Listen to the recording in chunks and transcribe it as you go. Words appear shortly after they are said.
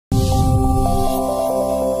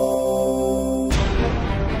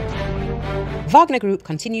Wagner Group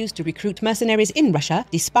continues to recruit mercenaries in Russia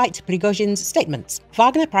despite Prigozhin's statements.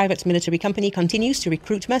 Wagner private military company continues to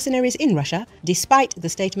recruit mercenaries in Russia despite the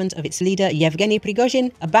statement of its leader Yevgeny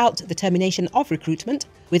Prigozhin about the termination of recruitment,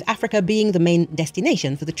 with Africa being the main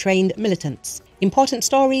destination for the trained militants. Important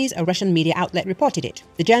Stories, a Russian media outlet, reported it.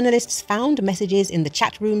 The journalists found messages in the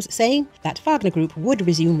chat rooms saying that Wagner Group would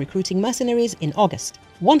resume recruiting mercenaries in August.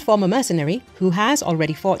 One former mercenary, who has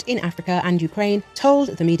already fought in Africa and Ukraine, told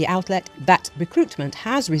the media outlet that recruitment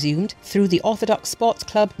has resumed through the Orthodox sports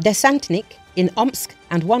club Desantnik in Omsk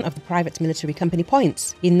and one of the private military company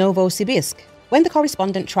points in Novosibirsk. When the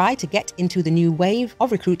correspondent tried to get into the new wave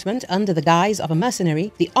of recruitment under the guise of a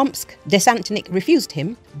mercenary, the Omsk Desantnik refused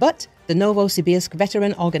him, but the Novosibirsk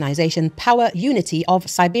veteran organization Power Unity of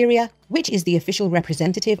Siberia, which is the official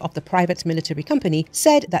representative of the private military company,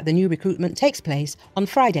 said that the new recruitment takes place on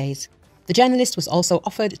Fridays. The journalist was also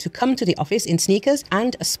offered to come to the office in sneakers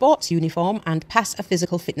and a sports uniform and pass a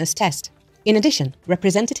physical fitness test. In addition,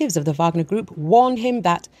 representatives of the Wagner Group warned him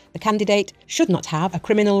that the candidate should not have a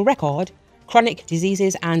criminal record, chronic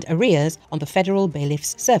diseases and arrears on the federal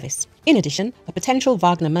bailiff's service. In addition, a potential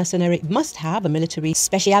Wagner mercenary must have a military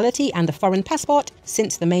speciality and a foreign passport,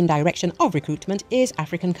 since the main direction of recruitment is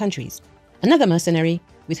African countries. Another mercenary,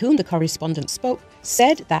 with whom the correspondent spoke,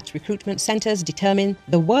 said that recruitment centers determine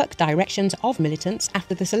the work directions of militants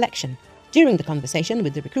after the selection. During the conversation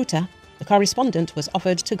with the recruiter, the correspondent was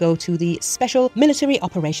offered to go to the Special Military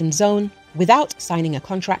Operations Zone without signing a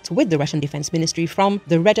contract with the Russian Defense Ministry from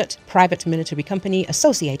the Redut private military company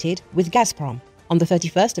associated with Gazprom. On the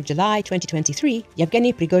 31st of July 2023,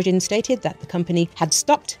 Yevgeny Prigozhin stated that the company had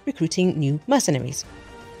stopped recruiting new mercenaries.